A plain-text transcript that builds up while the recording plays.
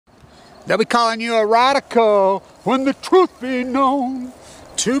They'll be calling you a radical when the truth be known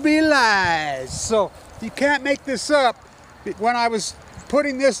to be lies. So you can't make this up. When I was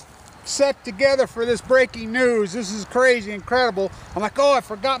putting this set together for this breaking news, this is crazy, incredible. I'm like, oh, I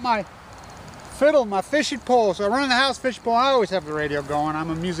forgot my fiddle, my fishing pole. So I run in the house fishing pole. I always have the radio going.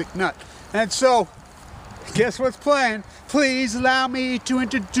 I'm a music nut. And so, guess what's playing? Please allow me to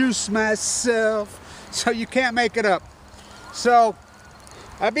introduce myself. So you can't make it up. So,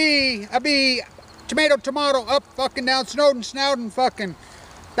 ABE, tomato, up, fucking down, Snowden, fucking,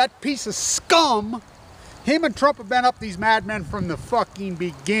 that piece of scum. Him and Trump have been up these madmen from the fucking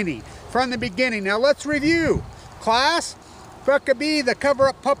beginning. Now let's review. Class, fuck ABE, the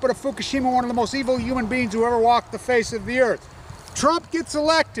cover-up puppet of Fukushima, one of the most evil human beings who ever walked the face of the earth. Trump gets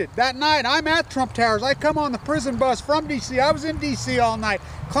elected. That night, I'm at Trump Towers. I come on the prison bus from D.C. I was in D.C. all night.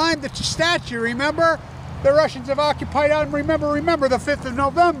 Climbed the statue, remember? The Russians have occupied out, and remember the 5th of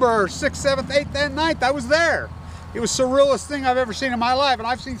November, 6th, 7th, 8th, and 9th. I was there. It was the surrealest thing I've ever seen in my life, and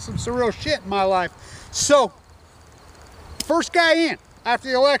I've seen some surreal shit in my life. So, first guy in after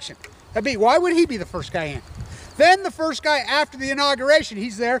the election. ABE, why would he be the first guy in? Then the first guy after the inauguration,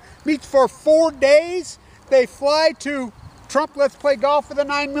 he's there, meets for 4 days. They fly to Trump, let's play golf for the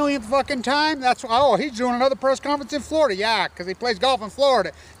 9 millionth fucking time. That's, oh, he's doing another press conference in Florida. Yeah, because he plays golf in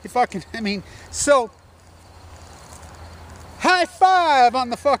Florida. He fucking, I mean, so, high five on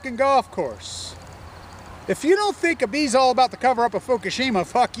the fucking golf course. If you don't think ABE's all about the cover-up of Fukushima,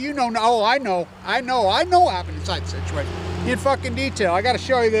 fuck, you know, oh, I know what happened inside the situation in fucking detail. I got to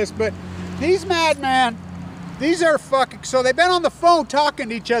show you this, but these madmen, these are fucking, so they've been on the phone talking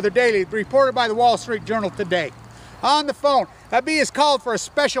to each other daily, reported by the Wall Street Journal today. On the phone, ABE has called for a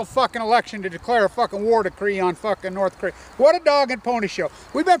special fucking election to declare a fucking war decree on fucking North Korea. What a dog and pony show.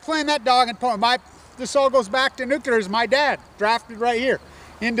 We've been playing that dog and pony. This all goes back to nuclear. My dad drafted right here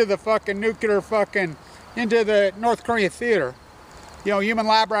into the fucking nuclear fucking, into the North Korea theater. You know, human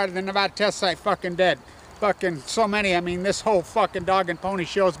lab rat at the Nevada test site fucking dead. Fucking so many. I mean, this whole fucking dog and pony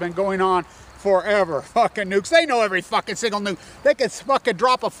show has been going on forever. Fucking nukes. They know every fucking single nuke. They can fucking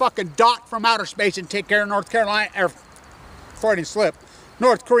drop a fucking dot from outer space and take care of North Carolina, or Freudian slip,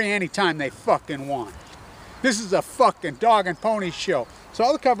 North Korea anytime they fucking want. This is a fucking dog and pony show. So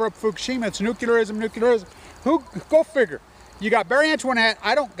all the cover up Fukushima, it's nuclearism. Who, go figure. You got Barry Antoinette,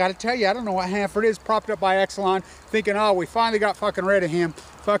 I don't gotta tell you, I don't know what Hanford is, propped up by Exelon, thinking, oh, we finally got fucking rid of him.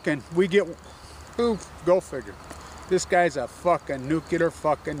 Fucking, we get, who, go figure. This guy's a fucking nuclear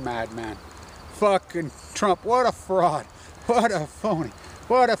fucking madman. Fucking Trump, what a fraud. What a phony.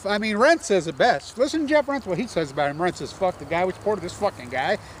 What a, I mean, Rent says it best. Listen to Jeff Rent's what he says about him. Rent says, fuck the guy, we supported this fucking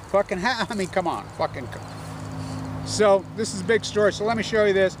guy. Fucking, I mean, come on, fucking. So, this is a big story, so let me show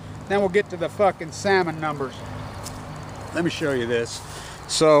you this, then we'll get to the fucking salmon numbers. Let me show you this.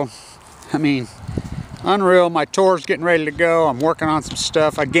 So, I mean, unreal. My tour's getting ready to go. I'm working on some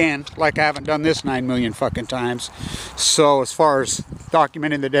stuff again, like I haven't done this 9 million fucking times. So, as far as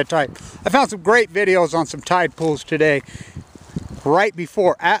documenting the dead tide, I found some great videos on some tide pools today, right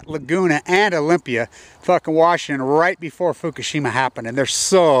before at Laguna and Olympia, fucking Washington, right before Fukushima happened, and they're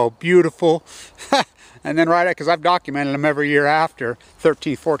so beautiful. And then right, because I've documented them every year after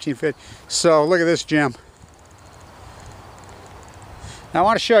 13, 14, 15. So, look at this gem. Now I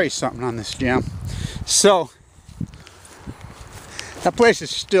want to show you something on this gem. So, that place is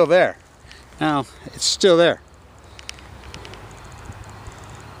still there. Now, it's still there.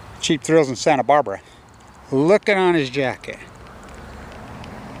 Cheap Thrills in Santa Barbara. Looking on his jacket.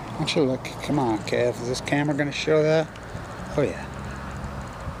 Why don't you look? Come on, Kev. Is this camera going to show that? Oh, yeah.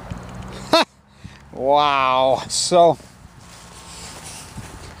 Ha! Wow. So,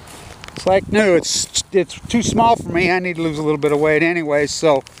 it's like new. It's too small for me. I need to lose a little bit of weight anyway,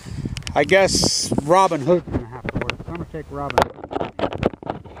 so I guess Robin Hood's gonna have to work. So I'm gonna take Robin Hood.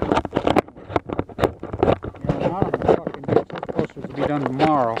 Yeah, now I'm fucking posters will be done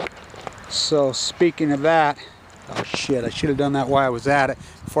tomorrow. So speaking of that, oh shit, I should have done that while I was at it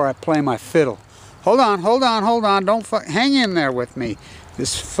before I play my fiddle. Hold on. Don't hang in there with me.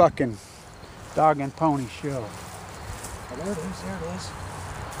 This fucking dog and pony show. Oh, there it is.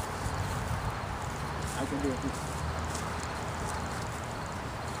 I can do it.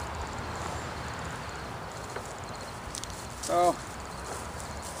 So,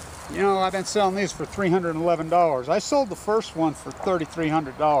 you know, I've been selling these for $311. I sold the first one for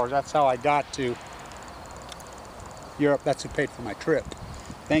 $3,300. That's how I got to Europe. That's who paid for my trip.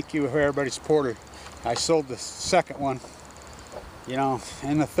 Thank you for everybody's supported. I sold the second one, you know,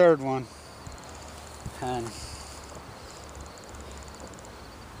 and the third one, and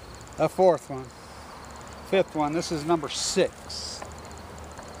the fourth one. Fifth one, this is number 6.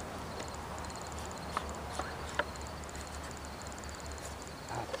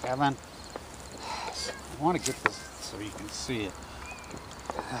 7. I want to get this so you can see it.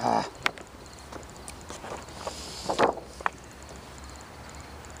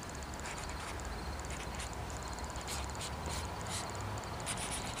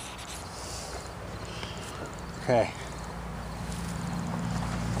 Okay.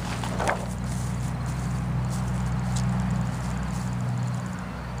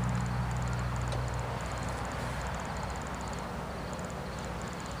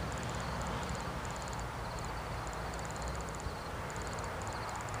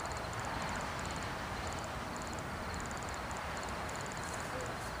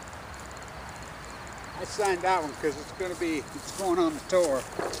 I signed that one because it's going on the tour.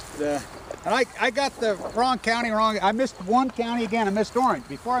 And I got the wrong county wrong. I missed one county again. I missed Orange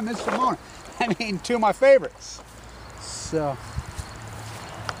before I missed Pomona. I mean, 2 of my favorites. So,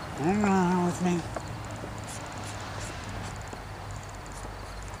 hang on with me.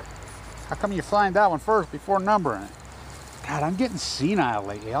 How come you find that one first before numbering it? God, I'm getting senile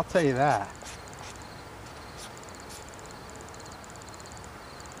lately, I'll tell you that.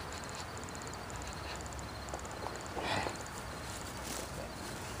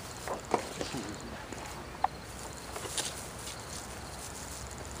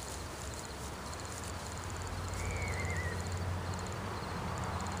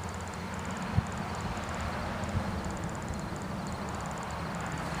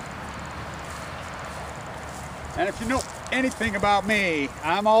 And if you know anything about me,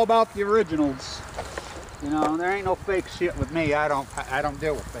 I'm all about the originals. You know, there ain't no fake shit with me. I don't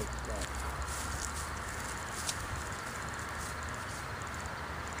deal with fake stuff.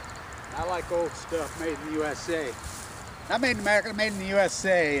 I like old stuff made in the USA. Not made in America, made in the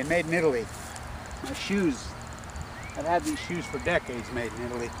USA and made in Italy. My shoes, I've had these shoes for decades made in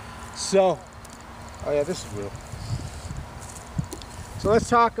Italy. So, oh yeah, this is real. So let's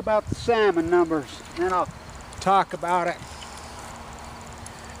talk about the salmon numbers, and then I'll talk about it.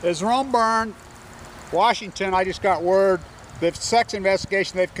 There's Rome Burn, Washington. I just got word the sex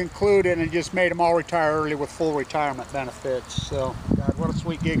investigation they've concluded and just made them all retire early with full retirement benefits. So, God, what a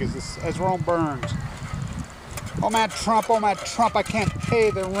sweet gig is this? As Rome Burns. Oh man, Trump, I can't pay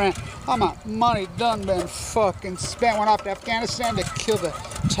the rent. All my money done been fucking spent. Went off to Afghanistan to kill the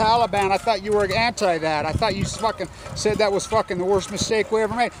Taliban. I thought you were anti that. I thought you fucking said that was fucking the worst mistake we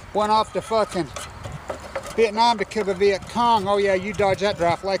ever made. Went off to fucking Vietnam to kill the Viet Cong. Oh yeah, you dodged that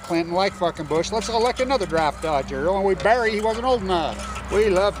draft like Clinton, like fucking Bush. Let's elect another draft dodger. Oh, we Barry, he wasn't old enough. We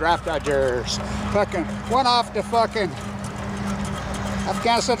love draft dodgers. Fucking went off to fucking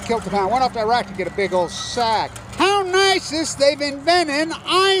Afghanistan to kill the Taliban. Went off to Iraq to get a big old sack. How nice is they've invented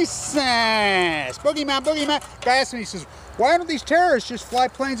ISIS. Boogeyman. Guy asked me, he says, why don't these terrorists just fly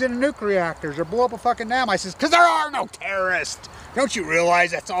planes into nuke reactors or blow up a fucking dam? I says, because there are no terrorists. Don't you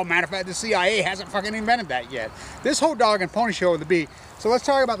realize that's all manufactured? The CIA hasn't fucking invented that yet. This whole dog and pony show with the bee. So let's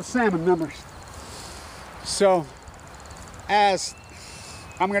talk about the salmon numbers. So, as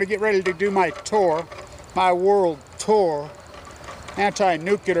I'm going to get ready to do my tour, my world tour,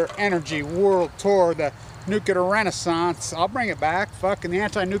 anti-nuclear energy world tour, the nuclear renaissance. I'll bring it back. Fucking the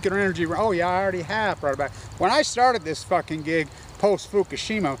anti-nuclear energy. Oh yeah, I already have brought it back. When I started this fucking gig post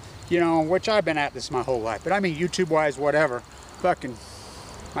Fukushima, you know, which I've been at this my whole life, but I mean YouTube wise, whatever, fucking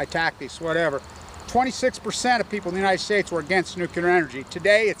my tactics, whatever. 26% of people in the United States were against nuclear energy.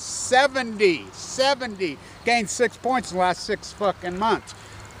 Today it's 70. Gained 6 points in the last 6 fucking months.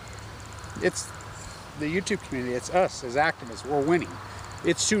 It's the YouTube community, it's us as activists, we're winning.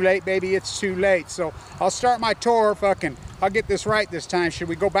 It's too late, baby, it's too late. So I'll start my tour, fucking, I'll get this right this time. Should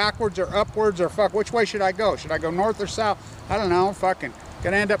we go backwards or upwards or fuck, which way should I go? Should I go north or south? I don't know, fucking.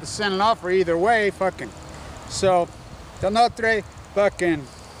 Gonna end up sending off for either way, fucking. So, Del Norte, fucking,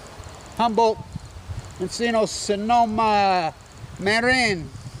 Humboldt, Encino, Sonoma, Marin,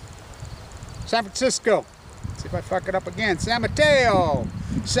 San Francisco. Let's see if I fuck it up again. San Mateo,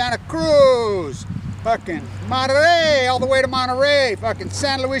 Santa Cruz, fucking Monterey, all the way to Monterey, fucking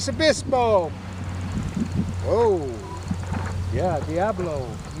San Luis Obispo. Whoa. Yeah, Diablo.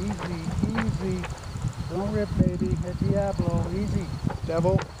 Easy. Don't rip, baby. Diablo. Easy.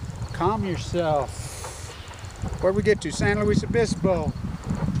 Devil, calm yourself. Where'd we get to? San Luis Obispo.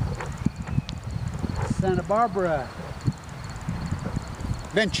 Santa Barbara.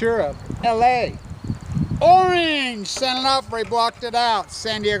 Ventura. LA. Orange, San Onofre blocked it out.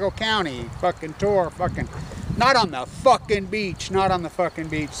 San Diego County, fucking tour, fucking, not on the fucking beach,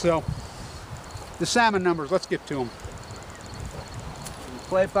 So, the salmon numbers, let's get to them.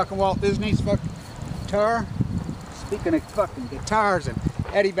 Play fucking Walt Disney's fucking guitar. Speaking of fucking guitars and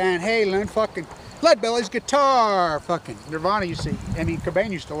Eddie Van Halen, fucking Leadbelly's guitar, fucking Nirvana used to, I mean,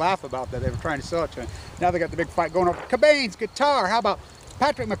 Cobain used to laugh about that. They were trying to sell it to him. Now they got the big fight going over Cobain's guitar. How about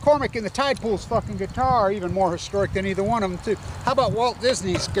Patrick McCormick in the Tide Pools fucking guitar, even more historic than either one of them too. How about Walt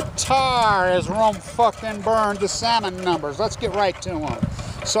Disney's guitar as Rome fucking burned the salmon numbers? Let's get right to them.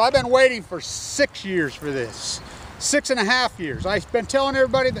 So I've been waiting for 6 years for this. 6.5 years. I've been telling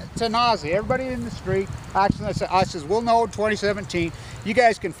everybody that, to nausea, everybody in the street. Actually, I says, we'll know in 2017. You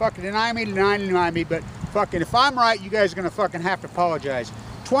guys can fucking deny me, but fucking if I'm right, you guys are gonna fucking have to apologize.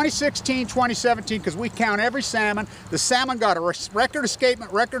 2016, 2017, because we count every salmon. The salmon got a record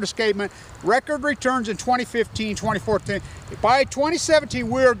escapement, record returns in 2015, 2014. By 2017,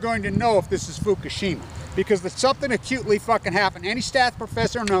 we're going to know if this is Fukushima, because there's something acutely fucking happened. Any stats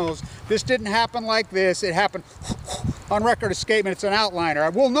professor knows this didn't happen like this. It happened on record escapement. It's an outliner. I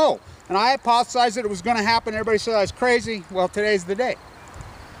will know. And I hypothesized that it was going to happen. Everybody said I was crazy. Well, today's the day.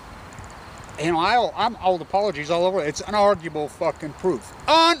 You know, I'm old apologies all over. It's unarguable fucking proof.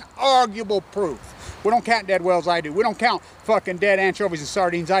 Unarguable proof. We don't count dead whales, I do. We don't count fucking dead anchovies and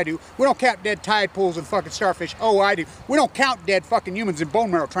sardines, I do. We don't count dead tide pools and fucking starfish, oh, I do. We don't count dead fucking humans in bone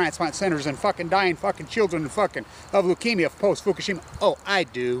marrow transplant centers and fucking dying fucking children and fucking of leukemia post-Fukushima, oh, I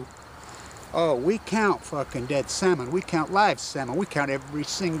do. Oh, we count fucking dead salmon. We count live salmon. We count every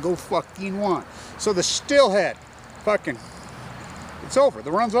single fucking one. So the stillhead, fucking, it's over.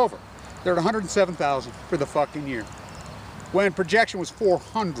 The run's over. They're at 107,000 for the fucking year, when projection was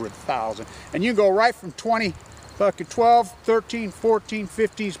 400,000. And you go right from 12, 13, 14,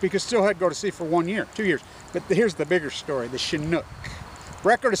 15s, because stillhead go to sea for 1 year, 2 years. But here's the bigger story, the Chinook.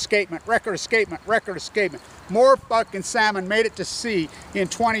 Record escapement, record escapement, record escapement. More fucking salmon made it to sea in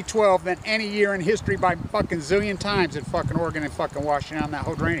 2012 than any year in history by fucking zillion times in fucking Oregon and fucking Washington on that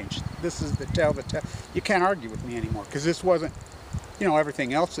whole drainage. This is the tell. You can't argue with me anymore, because this wasn't, you know,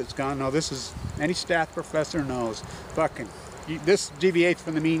 everything else that's gone. No, this is, any stats professor knows, fucking, this deviates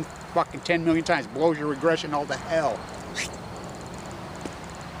from the mean fucking 10 million times, blows your regression all to hell.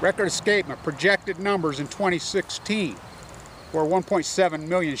 Record escapement, projected numbers in 2016 were 1.7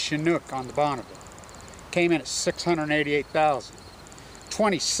 million Chinook on the Bonneville. Came in at 688,000.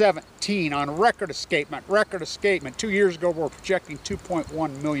 2017 on record escapement, 2 years ago we were projecting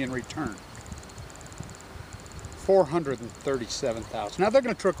 2.1 million return. 437,000. Now they're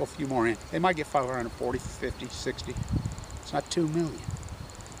going to trickle a few more in. They might get 540, 50, 60. It's not 2 million.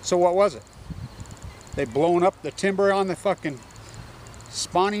 So what was it? They blown up the timber on the fucking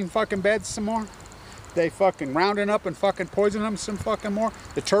spawning fucking beds some more? They fucking rounding up and fucking poisoning them some fucking more?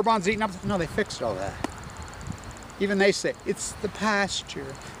 The turbines eating up? No, they fixed all that. Even they say, it's the pasture.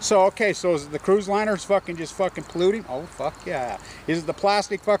 So, okay, so is it the cruise liners fucking just fucking polluting? Oh, fuck yeah. Is it the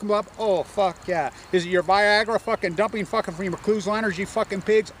plastic fucking blob? Oh, fuck yeah. Is it your Viagra fucking dumping fucking from your cruise liners, you fucking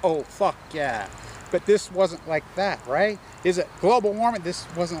pigs? Oh, fuck yeah. But this wasn't like that, right? Is it global warming? This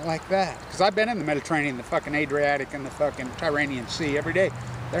wasn't like that. Because I've been in the Mediterranean, the fucking Adriatic, and the fucking Tyrrhenian Sea every day.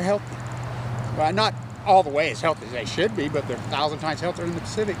 They're healthy. Well, not all the way as healthy as they should be, but they're 1,000 times healthier than the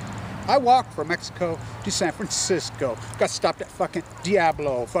Pacific. I walked from Mexico to San Francisco. Got stopped at fucking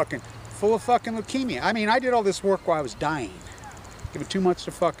Diablo, fucking full of fucking leukemia. I mean, I did all this work while I was dying. Given 2 months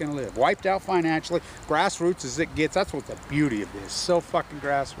to fucking live. Wiped out financially. Grassroots as it gets. That's what the beauty of this. So fucking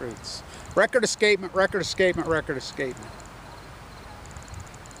grassroots. Record escapement, record escapement, record escapement.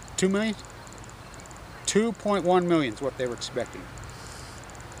 2 million? 2.1 million is what they were expecting.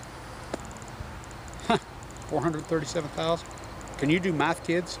 437,000. Can you do math,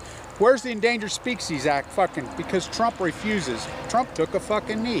 kids? Where's the Endangered Species Act fucking? Because Trump refuses. Trump took a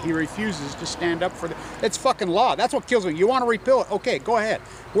fucking knee. He refuses to stand up for the... It's fucking law. That's what kills me. You want to repeal it? Okay, go ahead.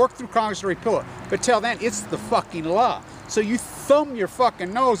 Work through Congress to repeal it. But till then, it's the fucking law. So you thumb your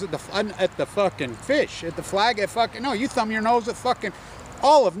fucking nose at the fucking fish, at the flag, at fucking... No, you thumb your nose at fucking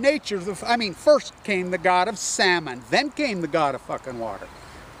all of nature. I mean, first came the god of salmon. Then came the god of fucking water.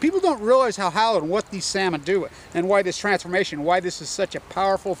 People don't realize how hallowed and what these salmon do and why this transformation, why this is such a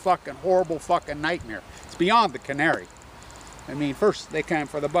powerful fucking horrible fucking nightmare. It's beyond the canary. I mean, first they came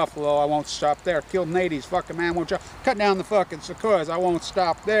for the buffalo, I won't stop there. Killed natives, fucking man won't stop. Cut down the fucking sequoias, I won't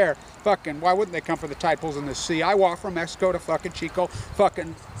stop there. Fucking, why wouldn't they come for the tide pools in the sea? I walk from Mexico to fucking Chico,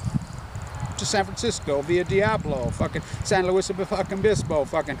 fucking to San Francisco via Diablo, fucking San Luis Obispo,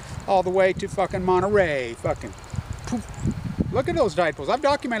 fucking all the way to fucking Monterey, fucking poof. Look at those tide pools. I've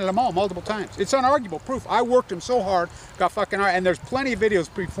documented them all multiple times. It's unarguable proof. I worked them so hard, got fucking hard, and there's plenty of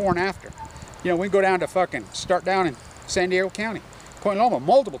videos before and after. You know, we can go down to fucking, start down in San Diego County, Point Loma,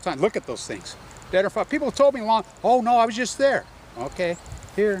 multiple times. Look at those things. Dead or fuck. People told me long, oh no, I was just there. Okay,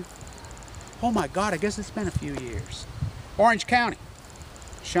 here. Oh my God, I guess it's been a few years. Orange County.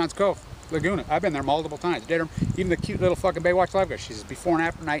 Sean's Cove, Laguna. I've been there multiple times. Even the cute little fucking Baywatch lifeguard. She says before and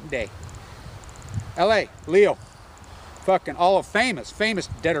after, night and day. LA, Leo. Fucking all of famous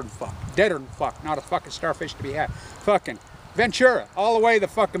deader than fuck, not a fucking starfish to be had. Fucking Ventura, all the way the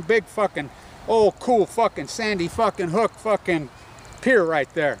fucking big fucking old cool fucking sandy fucking hook fucking pier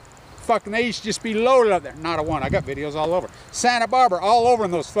right there. Fucking they used to just be loaded up there. Not a one. I got videos all over. Santa Barbara, all over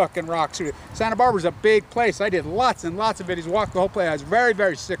in those fucking rocks. Santa Barbara's a big place. I did lots and lots of videos, walked the whole place. I was very,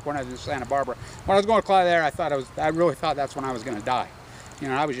 very sick when I was in Santa Barbara. When I was going to fly there, I really thought that's when I was gonna die. You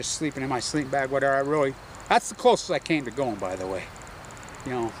know, I was just sleeping in my sleeping bag, whatever. That's the closest I came to going, by the way.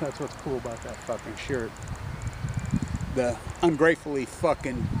 You know, that's what's cool about that fucking shirt. The ungratefully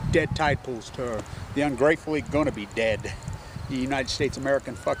fucking dead tide pools tour. The ungratefully gonna be dead. The United States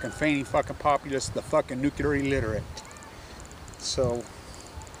American fucking feigning fucking populace, the fucking nuclear illiterate. So,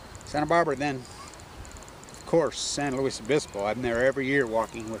 Santa Barbara then, of course, San Luis Obispo. I'm there every year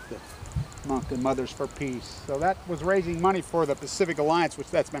walking with the monk and Mothers for Peace. So that was raising money for the Pacific Alliance,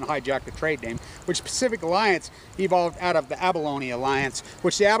 which that's been hijacked the trade name, which Pacific Alliance evolved out of the Abalone Alliance,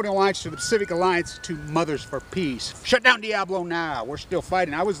 which the Abalone Alliance to the Pacific Alliance to Mothers for Peace. Shut down Diablo now. We're still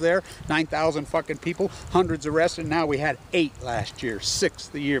fighting. I was there, 9,000 fucking people, hundreds arrested. Now we had 8 last year, 6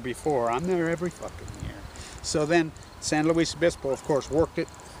 the year before. I'm there every fucking year. So then San Luis Obispo, of course, worked it.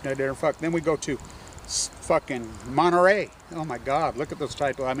 Then we go to fucking Monterey. Oh my God, look at those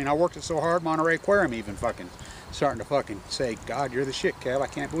titles. I mean, I worked it so hard, Monterey Aquarium even fucking starting to fucking say, God, you're the shit, Kev. I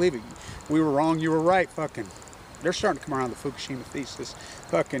can't believe it. We were wrong, you were right, fucking. They're starting to come around the Fukushima thesis.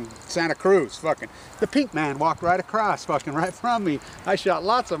 Fucking Santa Cruz, fucking. The pink man walked right across, fucking right from me. I shot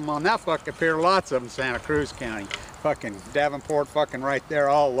lots of them on that fucking pier, lots of them, Santa Cruz County. Fucking Davenport, fucking right there,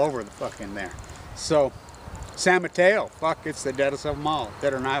 all over the fucking there. So, San Mateo, fuck, it's the deadest of them all.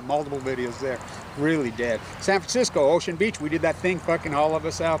 Dead or not, I have multiple videos there. Really dead. San Francisco, Ocean Beach, we did that thing, fucking all of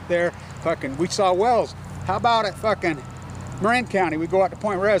us out there. Fucking, we saw whales. How about it, fucking Marin County? We go out to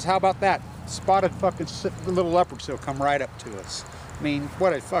Point Reyes, how about that? Spotted fucking little leopards that'll come right up to us. I mean,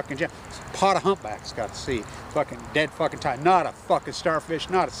 what a fucking pot of humpbacks got to see. Fucking dead fucking tide. Not a fucking starfish,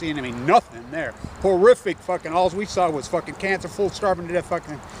 not a sea enemy, nothing there. Horrific fucking, all we saw was fucking cancer, full starving to death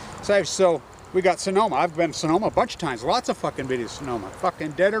fucking saves. So, we got Sonoma. I've been to Sonoma a bunch of times. Lots of fucking videos of Sonoma.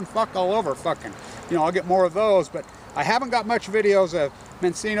 Fucking dead and fuck all over. Fucking, you know, I'll get more of those. But I haven't got much videos of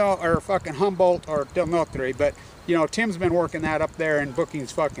Mendocino or fucking Humboldt or Del Norte. But, you know, Tim's been working that up there in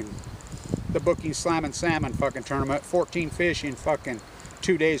Bookings fucking, the Bookings Slam and Salmon fucking tournament. 14 fish in fucking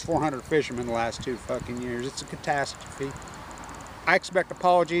 2 days, 400 fishermen the last 2 fucking years. It's a catastrophe. I expect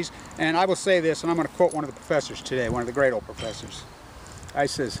apologies. And I will say this, and I'm going to quote one of the professors today, one of the great old professors. I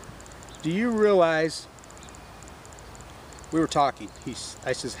says, do you realize, we were talking,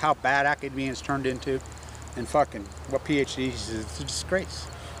 I says, how bad academia's turned into, and fucking, what PhD, he says, it's a disgrace.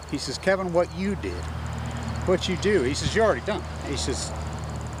 He says, Kevin, what you did, what you do, he says, you're already done. He says,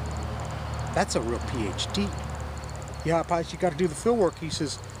 that's a real PhD. Yeah, you got to do the field work. He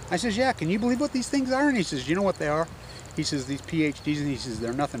says, I says, yeah, can you believe what these things are? And he says, you know what they are? He says, these PhDs, and he says,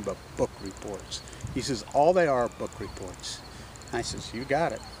 they're nothing but book reports. He says, all they are book reports. I says, you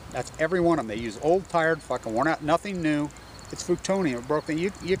got it. That's every one of them. They use old, tired, fucking worn out, nothing new. It's plutonium, broken.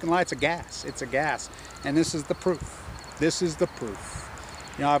 You can lie, it's a gas. It's a gas. And this is the proof. This is the proof.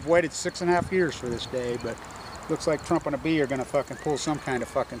 You know, I've waited 6.5 years for this day, but looks like Trump and ABE are going to fucking pull some kind of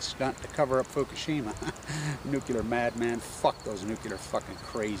fucking stunt to cover up Fukushima. Nuclear madman. Fuck those nuclear fucking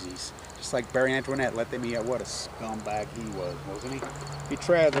crazies. Just like Barry Antoinette, let them eat. What a scumbag he was, wasn't he?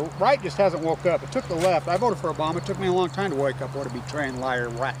 Betrayed. The right just hasn't woke up. It took the left. I voted for Obama. It took me a long time to wake up what a betraying liar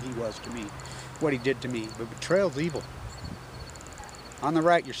rat he was to me. What he did to me. But betrayal's evil. On the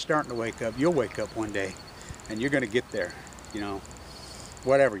right, you're starting to wake up. You'll wake up one day. And you're going to get there. You know.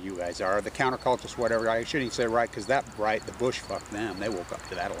 Whatever you guys are. The counterculturists, whatever. I shouldn't even say right, because that right, the Bush fucked them. They woke up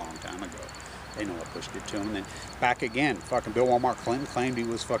to that a long time ago. They know what Bush did to them. And then back again, fucking Bill Walmart Clinton claimed he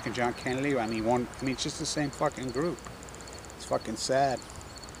was fucking John Kennedy. I mean, it's just the same fucking group. It's fucking sad.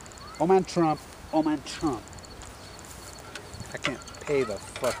 Oh man, Trump. Oh man, Trump. I can't pay the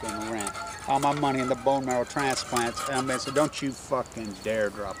fucking rent. All my money in the bone marrow transplants. And so don't you fucking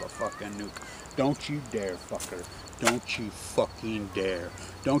dare drop a fucking nuke. Don't you dare, fucker. Don't you fucking dare.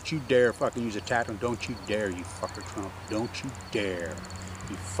 Don't you dare fucking use a tattoo. Don't you dare, you fucker, Trump. Don't you dare,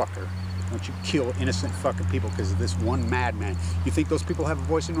 you fucker. Don't you kill innocent fucking people because of this one madman. You think those people have a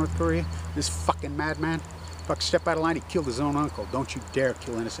voice in North Korea? This fucking madman? Fuck, step out of line, he killed his own uncle. Don't you dare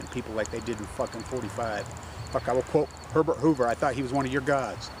kill innocent people like they did in fucking 45. Fuck, I will quote Herbert Hoover. I thought he was one of your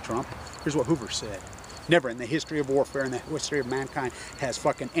gods, Trump. Here's what Hoover said. Never in the history of warfare, in the history of mankind, has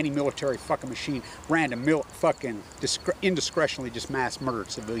fucking any military fucking machine fucking indiscretionally just mass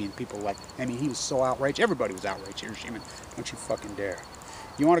murdered civilian people. Like, I mean, he was so outraged. Everybody was outraged. Hiroshima. Don't you fucking dare.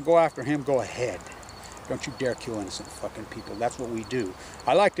 You want to go after him? Go ahead. Don't you dare kill innocent fucking people. That's what we do.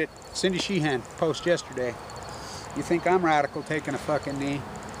 I liked it. Cindy Sheehan post yesterday. You think I'm radical taking a fucking knee?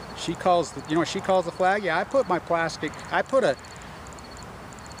 She calls the, you know what she calls the flag? Yeah, I put a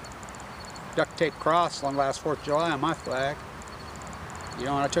duct tape cross on last 4th of July on my flag. You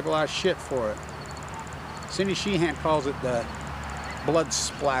know, and I took a lot of shit for it. Cindy Sheehan calls it the blood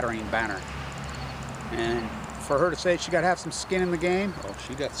splattering banner. And for her to say she got to have some skin in the game, oh,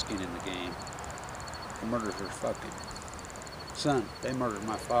 she got skin in the game. They murdered her fucking son. They murdered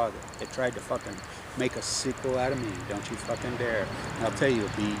my father. They tried to fucking make a sequel out of me. Don't you fucking dare. And I'll tell you,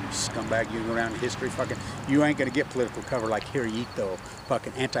 you scumbag, you go around in history, fucking, you ain't gonna get political cover like Hirohito,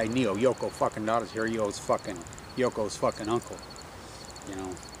 fucking anti-Neo, Yoko fucking daughter's Yoko's fucking uncle. You know.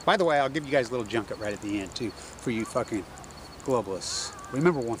 By the way, I'll give you guys a little junket right at the end too, for you fucking globalists.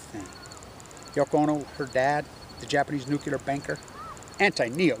 Remember one thing. Yoko Ono, her dad, the Japanese nuclear banker,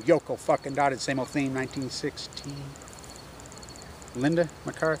 anti-Neo, Yoko fucking daughter, same old theme, 1916. Linda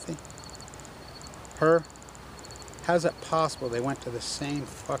McCarthy. Her, how's that possible? They went to the same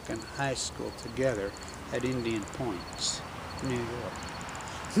fucking high school together at Indian Point, New York.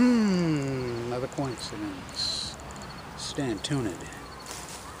 Another coincidence. Stand tuned.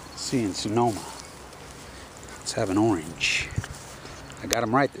 See you in Sonoma. Let's have an orange. I got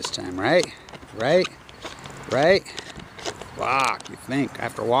them right this time, right? Right? Right? Fuck, you think,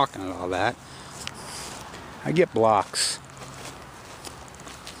 after walking and all that. I get blocks.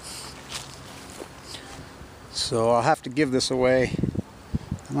 So I'll have to give this away.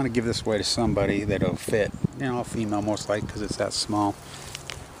 I'm going to give this away to somebody that'll fit. You know, a female most likely because it's that small.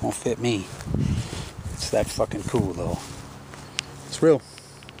 Won't fit me. It's that fucking cool though. It's real.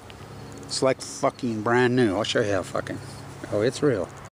 It's like fucking brand new. I'll show you how fucking... Oh, it's real.